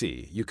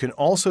DC. You can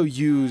also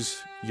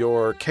use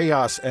your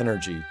chaos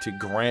energy to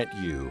grant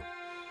you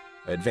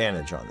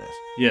advantage on this.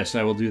 Yes,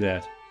 I will do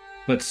that.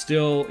 But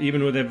still,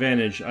 even with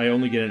advantage, I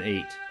only get an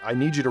 8. I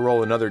need you to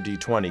roll another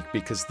d20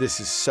 because this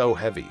is so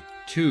heavy.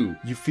 2.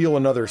 You feel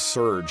another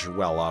surge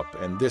well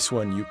up, and this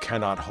one you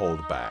cannot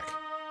hold back.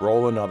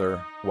 Roll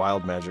another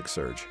wild magic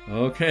surge.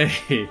 Okay.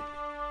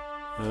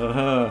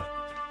 The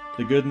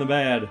good and the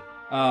bad.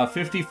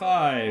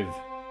 55.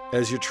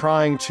 As you're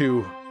trying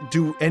to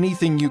do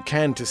anything you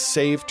can to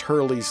save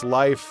Turley's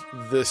life,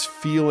 this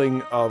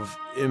feeling of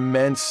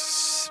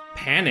immense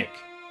Panic.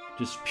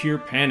 Just pure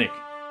panic.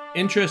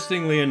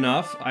 Interestingly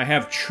enough, I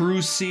have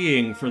true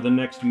seeing for the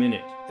next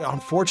minute.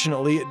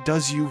 Unfortunately, it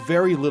does you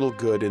very little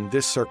good in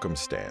this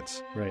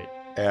circumstance. Right.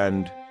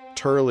 And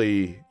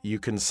Turley, you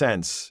can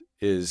sense,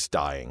 is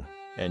dying.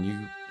 And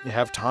you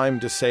have time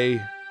to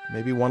say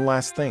maybe one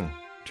last thing.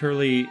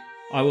 Turley,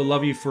 I will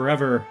love you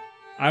forever.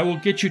 I will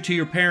get you to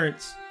your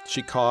parents.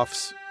 She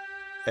coughs,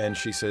 and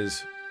she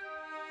says,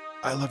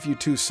 I love you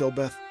too,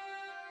 Silbeth.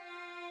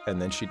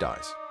 And then she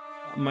dies.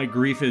 My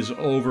grief is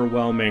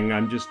overwhelming.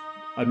 I'm just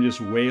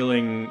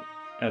wailing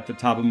at the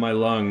top of my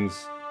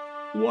lungs.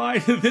 Why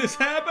did this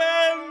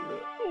happen?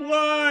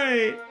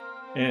 Why?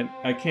 And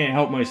I can't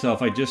help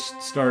myself. I just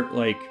start,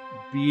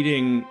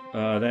 beating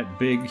that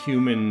big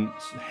human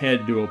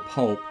head to a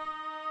pulp.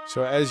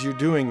 So as you're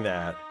doing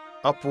that,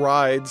 up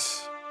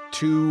rides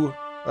 2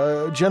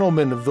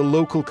 gentlemen of the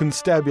local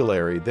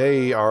constabulary.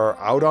 They are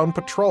out on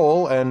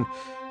patrol, and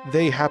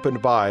they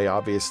happened by,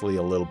 obviously,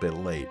 a little bit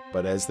late.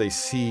 But as they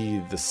see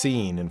the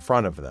scene in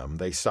front of them,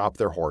 they stop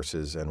their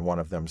horses, and one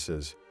of them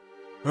says,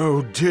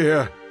 Oh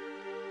dear.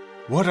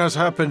 What has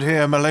happened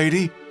here,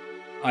 milady?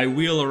 I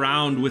wheel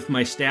around with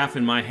my staff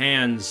in my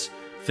hands,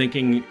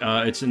 thinking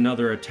it's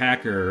another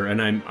attacker,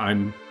 and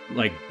I'm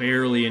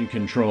barely in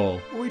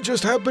control. We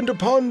just happened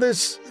upon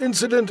this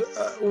incident.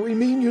 We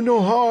mean you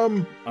no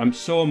harm. I'm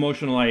so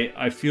emotional,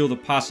 I feel the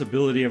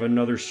possibility of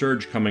another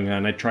surge coming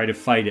on. I try to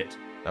fight it.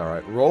 all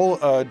right, roll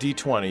a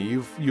d20.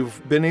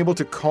 You've been able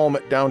to calm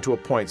it down to a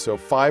point, so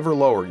 5 or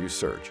lower, you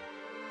surge.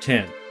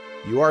 10.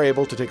 You are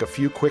able to take a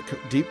few quick,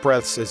 deep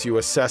breaths as you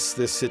assess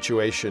this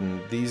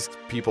situation. These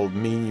people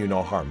mean you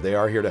no harm. They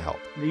are here to help.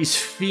 These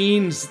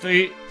fiends,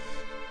 they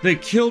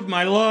killed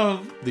my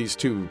love. These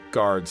 2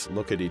 guards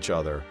look at each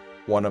other.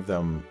 One of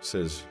them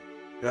says,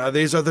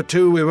 These are the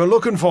 2 we were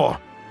looking for.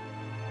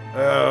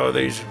 Oh,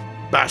 these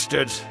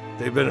bastards.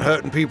 They've been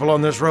hurting people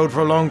on this road for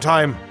a long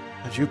time.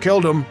 And you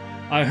killed them.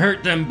 I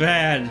hurt them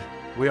bad.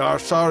 We are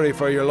sorry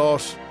for your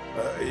loss.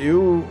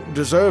 You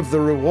deserve the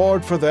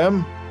reward for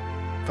them,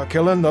 for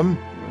killing them.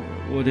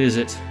 What is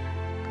it?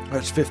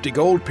 That's 50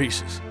 gold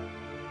pieces.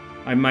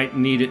 I might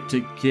need it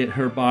to get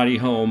her body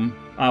home.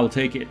 I'll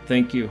take it,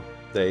 thank you.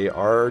 they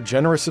are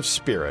generous of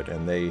spirit,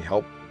 and they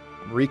help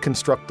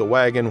reconstruct the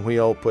wagon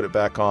wheel, put it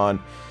back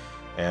on,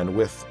 and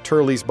with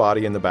Turley's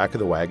body in the back of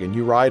the wagon,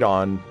 you ride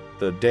on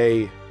the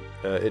day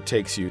it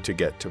takes you to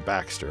get to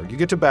Baxter. You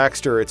get to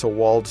Baxter, it's a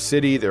walled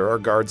city, there are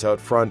guards out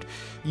front.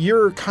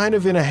 You're kind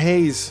of in a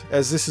haze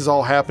as this is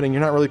all happening.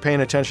 You're not really paying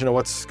attention to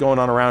what's going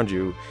on around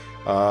you,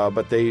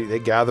 but they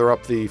gather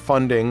up the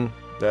funding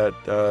that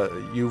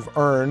you've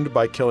earned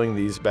by killing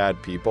these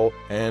bad people,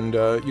 and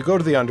you go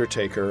to the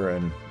Undertaker,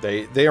 and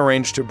they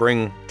arrange to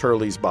bring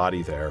Turley's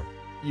body there.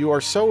 You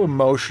are so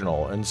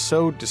emotional and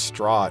so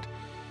distraught,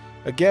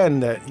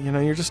 again, that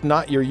you're just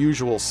not your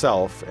usual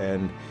self,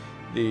 and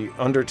the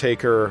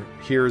Undertaker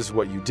hears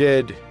what you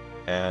did,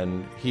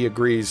 and he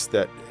agrees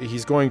that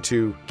he's going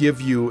to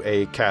give you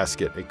a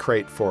casket, a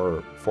crate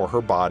for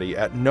her body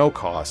at no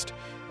cost,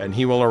 and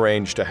he will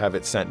arrange to have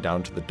it sent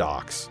down to the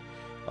docks.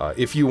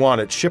 If you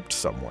want it shipped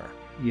somewhere.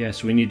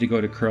 Yes, we need to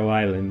go to Crow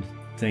Island.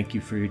 Thank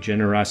you for your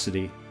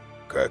generosity.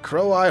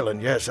 Crow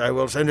Island, yes, I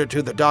will send it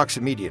to the docks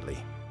immediately.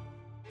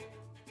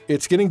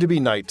 It's getting to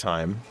be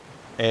nighttime,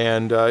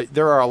 and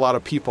there are a lot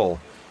of people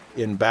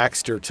in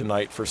Baxter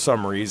tonight for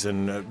some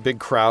reason, a big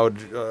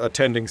crowd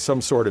attending some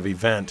sort of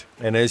event.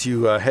 And as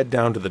you head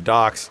down to the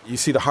docks, you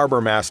see the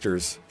harbor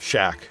master's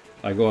shack.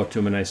 I go up to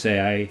him and I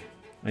say,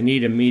 I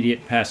need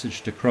immediate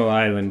passage to Crow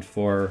Island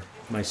for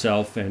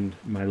myself and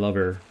my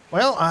lover.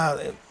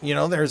 Well,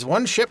 there's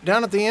one ship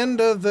down at the end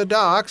of the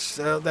docks,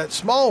 that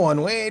small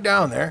one way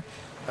down there.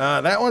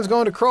 That one's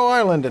going to Crow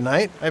Island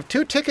tonight. I have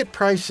 2 ticket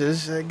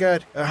prices. I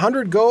got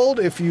 100 gold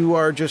if you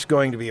are just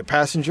going to be a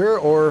passenger,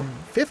 or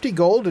 50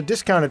 gold, a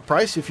discounted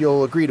price if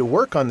you'll agree to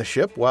work on the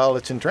ship while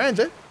it's in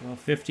transit. Well,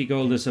 50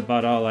 gold is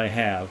about all I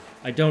have.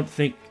 I don't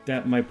think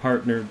that my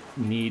partner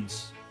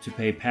needs to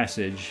pay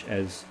passage,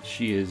 as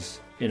she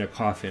is in a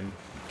coffin.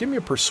 Give me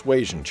a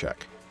persuasion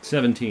check.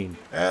 17.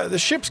 The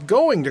ships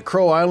going to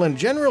Crow Island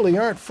generally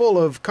aren't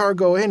full of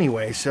cargo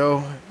anyway,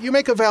 so you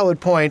make a valid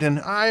point,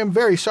 and I am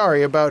very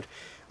sorry about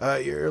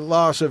your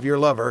loss of your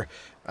lover.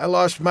 I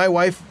lost my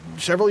wife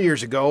several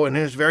years ago, and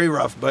it was very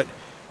rough, but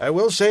I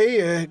will say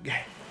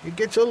it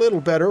gets a little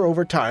better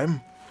over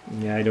time.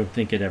 Yeah, I don't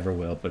think it ever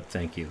will, but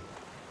thank you.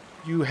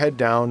 You head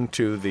down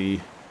to the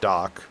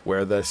dock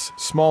where this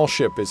small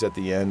ship is at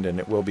the end,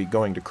 and it will be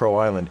going to Crow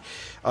Island.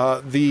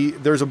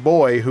 There's a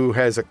boy who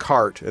has a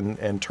cart,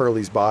 and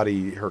Turley's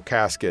body, her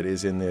casket,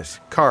 is in this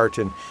cart,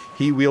 and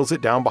he wheels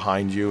it down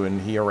behind you,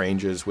 and he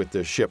arranges with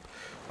the ship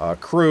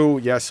Crew,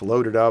 yes,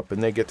 loaded up,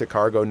 and they get the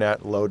cargo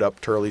net, load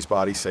up Turley's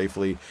body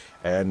safely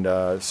and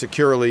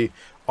securely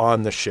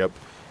on the ship.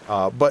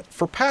 But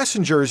for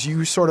passengers,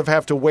 you sort of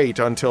have to wait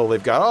until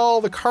they've got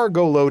all the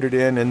cargo loaded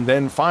in, and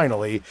then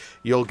finally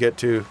you'll get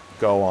to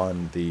go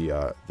on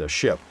the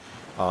ship.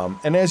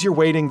 And as you're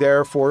waiting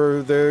there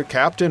for the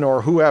captain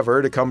or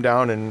whoever to come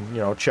down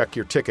and, check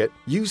your ticket,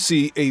 you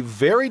see a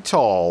very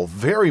tall,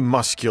 very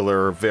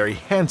muscular, very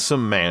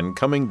handsome man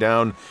coming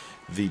down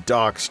the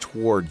docks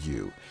toward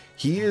you.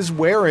 He is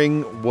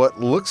wearing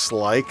what looks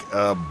like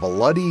a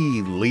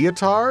bloody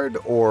leotard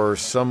or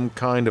some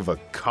kind of a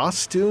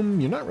costume.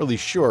 You're not really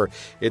sure.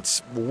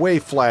 It's way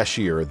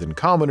flashier than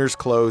commoners'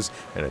 clothes,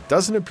 and it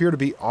doesn't appear to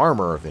be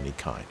armor of any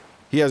kind.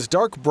 He has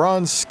dark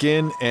bronze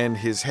skin, and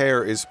his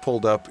hair is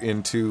pulled up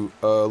into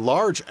a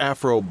large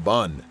afro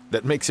bun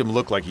that makes him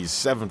look like he's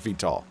 7 feet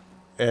tall.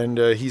 And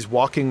he's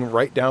walking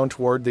right down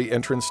toward the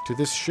entrance to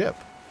this ship.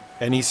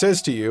 And he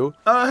says to you,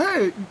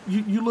 hey,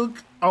 you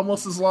look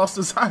almost as lost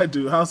as I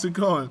do. How's it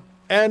going?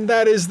 And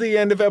that is the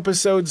end of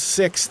episode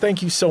 6.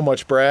 Thank you so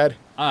much, Brad.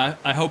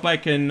 I hope I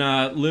can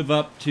live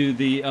up to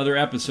the other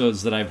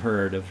episodes that I've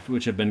heard,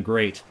 which have been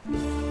great.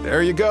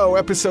 There you go,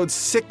 episode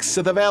 6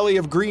 of the Valley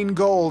of Green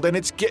Gold, and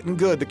it's getting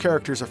good. The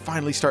characters are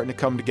finally starting to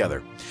come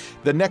together.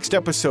 The next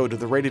episode of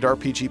the Rated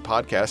RPG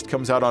podcast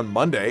comes out on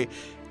Monday.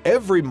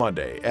 Every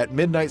Monday at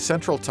midnight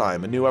Central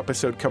Time, a new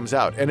episode comes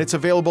out, and it's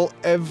available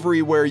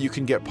everywhere you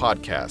can get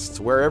podcasts,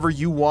 wherever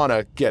you want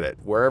to get it,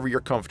 wherever you're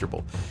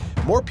comfortable.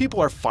 More people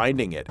are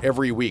finding it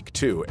every week,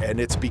 too, and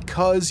it's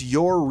because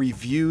your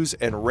reviews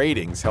and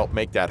ratings help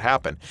make that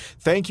happen.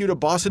 Thank you to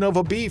Bossa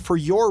Nova B for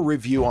your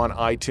review on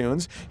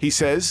iTunes. He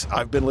says,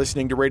 I've been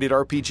listening to Rated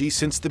RPG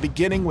since the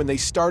beginning when they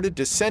started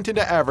Descent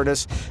into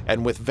Avernus,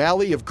 and with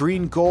Valley of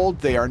Green Gold,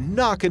 they are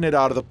knocking it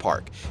out of the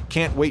park.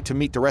 Can't wait to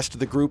meet the rest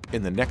of the group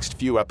in the next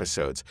few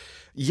episodes.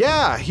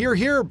 Yeah,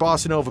 hear,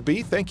 Bossa Nova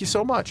B. Thank you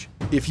so much.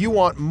 If you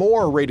want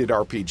more Rated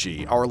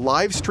RPG, our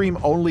live stream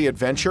only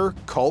adventure,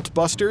 Cult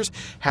Busters,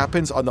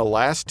 happens on the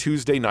last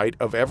Tuesday night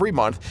of every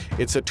month.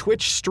 It's a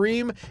Twitch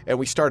stream, and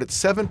we start at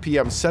 7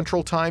 p.m.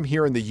 Central Time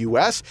here in the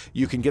U.S.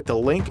 You can get the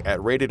link at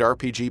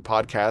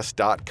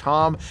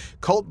ratedrpgpodcast.com.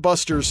 Cult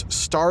Busters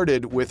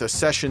started with a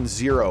session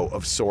 0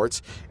 of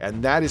sorts,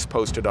 and that is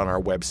posted on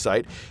our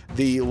website.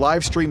 The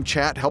live stream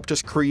chat helped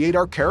us create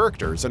our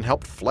characters and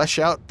helped flesh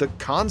out the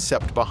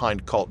concept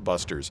behind Cult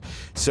Busters.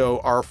 So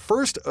our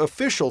first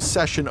official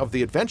session of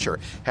the adventure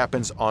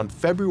happens on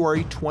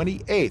February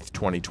 28th,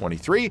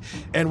 2023,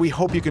 and we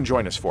hope you can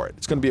join us for it.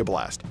 It's going to be a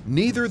blast.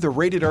 Neither the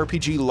Rated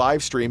RPG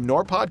live stream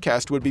nor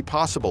podcast would be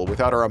possible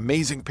without our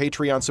amazing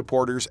Patreon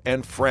supporters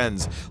and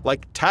friends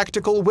like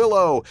Tactical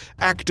Willow,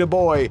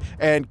 Actaboy,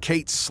 and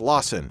Kate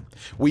Slauson.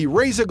 We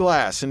raise a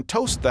glass and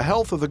toast the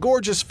health of the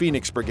gorgeous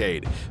Phoenix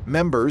Brigade.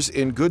 Members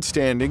in good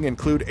standing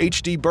include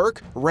H.D.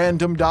 Burke,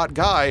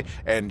 Random.Guy,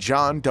 and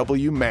John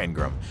W.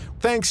 Mangrum.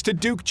 Thanks to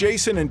Duke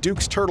Jason and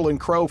Duke's Turtle and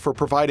Crow for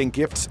providing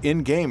gifts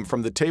in-game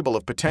from the table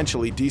of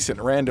potentially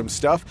decent random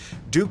stuff.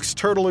 Duke's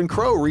Turtle and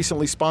Crow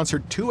recently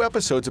sponsored 2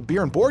 episodes of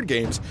Beer and Board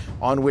Games,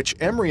 on which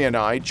Emery and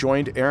I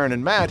joined Aaron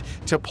and Matt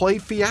to play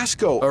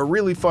Fiasco, a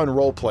really fun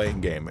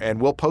role-playing game,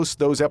 and we'll post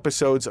those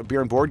episodes of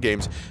Beer and Board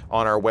Games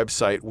on our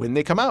website when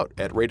they come out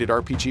at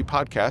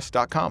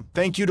ratedrpgpodcast.com.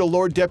 Thank you to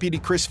Lord Deputy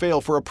Chris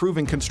Vale for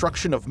approving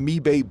construction of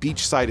Mee-Bay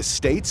Beachside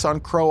Estates on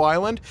Crow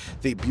Island.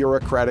 The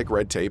bureaucratic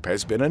red tape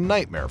has been a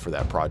nightmare for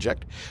that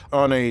project.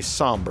 On a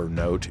somber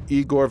note,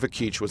 Igor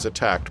Vakich was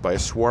attacked by a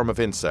swarm of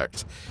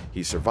insects.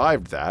 He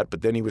survived that,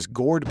 but then he was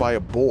gored by a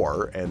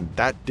boar, and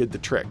that did the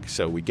trick.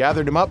 So we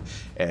gathered him up,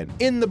 and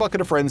in the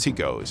bucket of friends he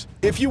goes.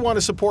 If you want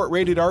to support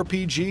Rated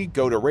RPG,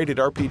 go to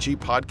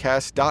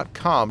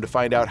ratedrpgpodcast.com to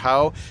find out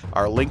how.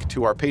 Our link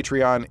to our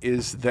Patreon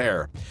is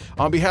there.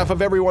 On behalf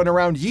of everyone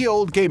around Ye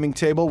Olde Gaming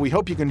Table, we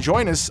hope you can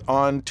join us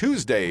on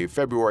Tuesday,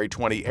 February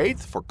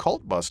 28th for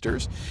Cult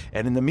Busters.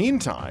 And in the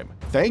meantime,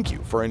 thank you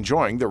for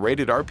enjoying the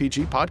Rated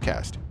RPG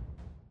podcast.